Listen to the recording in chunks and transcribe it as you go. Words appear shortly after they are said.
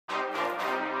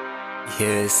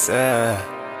Yes, sir.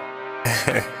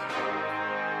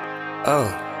 Oh,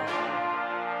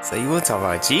 so you want to talk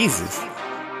about Jesus?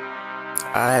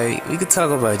 Alright, we could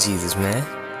talk about Jesus, man.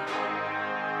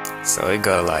 So it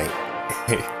go like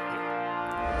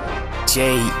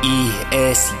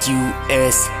J-E-S-U-S,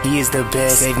 he is the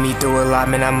best. Saved me through a lot,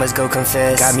 man, I must go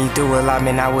confess. Got me through a lot,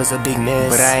 man, I was a big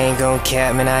mess. But I ain't gon'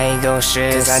 cap, man, I ain't gon'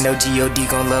 stress. Cause I know G-O-D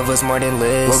gon' love us more than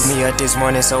less. Woke me up this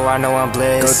morning, so I know I'm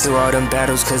blessed. Go through all them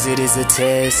battles, cause it is a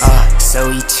test. So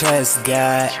we trust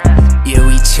God. Yeah,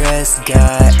 we trust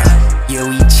God. Yeah,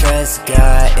 we trust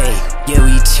God. Ay, yeah,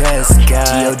 we trust God.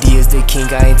 G-O-D is the king,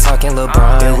 I ain't talking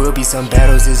LeBron. There will be some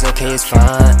battles, it's okay, it's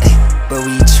fine. Ay, but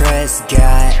we trust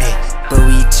God. Ay, but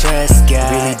we trust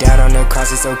God. Really died on the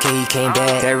cross, it's okay, he came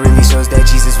back. That really shows that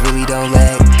Jesus really don't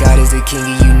lack. God is the king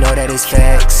and you know that it's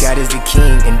facts. God is the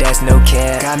king and that's no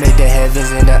cap. God made the heavens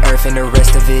and the earth and the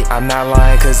rest of it. I'm not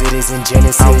lying cause it is in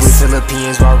Genesis. I'm with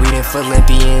Philippians while reading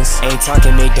Philippians. Ain't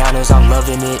talking McDonald's, I'm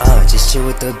loving it. Just chill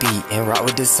with the beat and rock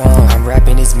with the song. I'm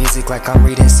rapping his music like I'm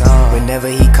reading song. Whenever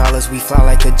he call us, we fly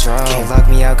like a drone. Can't lock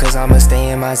me out cause I'ma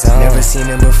stay in my zone. Never seen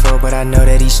him before but I know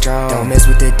that he's strong. Don't mess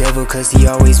with the devil cause he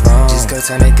always wrong. Just go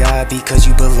turn to God because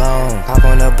you belong. Hop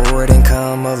on the board and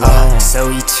come along. So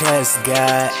we trust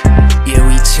God. Yeah,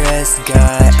 we trust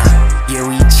God. Yeah,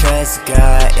 we trust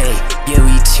God. Ay, yeah,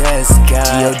 we trust God.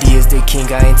 G-O-D is the king,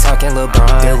 I ain't talking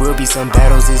LeBron. There will be some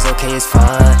battles, it's okay, it's fine.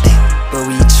 Ay, but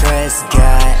we trust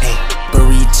God. Ay, but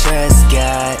we trust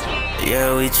God.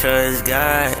 Yeah, we trust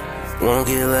God. Won't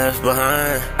get left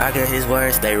behind. I got his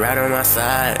words, stay right on my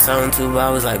side. Something two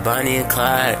bowers like Bonnie and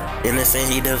Clyde.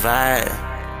 Innocent, he divide.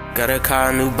 Got a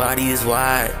car, new body is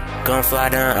wide. Gon' fly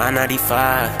down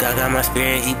I-95. God got my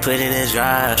spirit, he put it in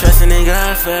drive. Trusting in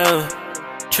God forever.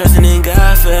 Trusting in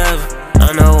God forever.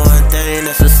 I know one thing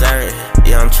that's for certain.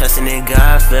 Yeah, I'm trusting in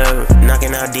God forever.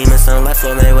 Knocking out demons, some like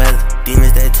for Mayweather.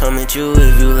 Demons that torment you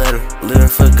if you let them. Living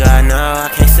for God, now I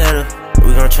can't settle.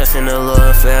 We gon' trust in the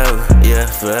Lord forever, yeah,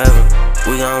 forever.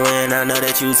 We gon' win, I know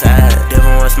that you tired.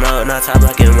 Devil want smoke, not top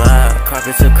like him wild.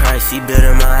 Carpet to Christ, he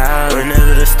building my house.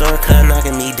 Whenever the storm come,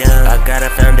 knocking me down. I got a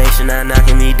foundation, not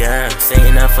knocking me down.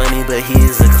 Satan not funny, but he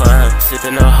is a clown.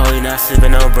 Sipping on holy, not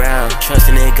sipping on brown.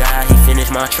 Trusting in God, he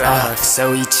finished my trials.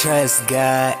 So we trust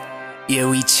God. Yeah,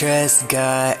 we trust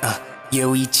God. Yeah,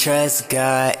 we trust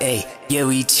God. Ay, yeah,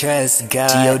 we trust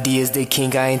God. G-O-D is the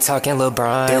king, I ain't talking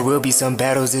LeBron. There will be some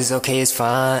battles, it's okay, it's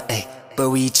fine. Ay, but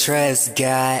we trust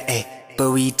God. Ay,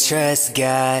 but we trust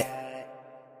God.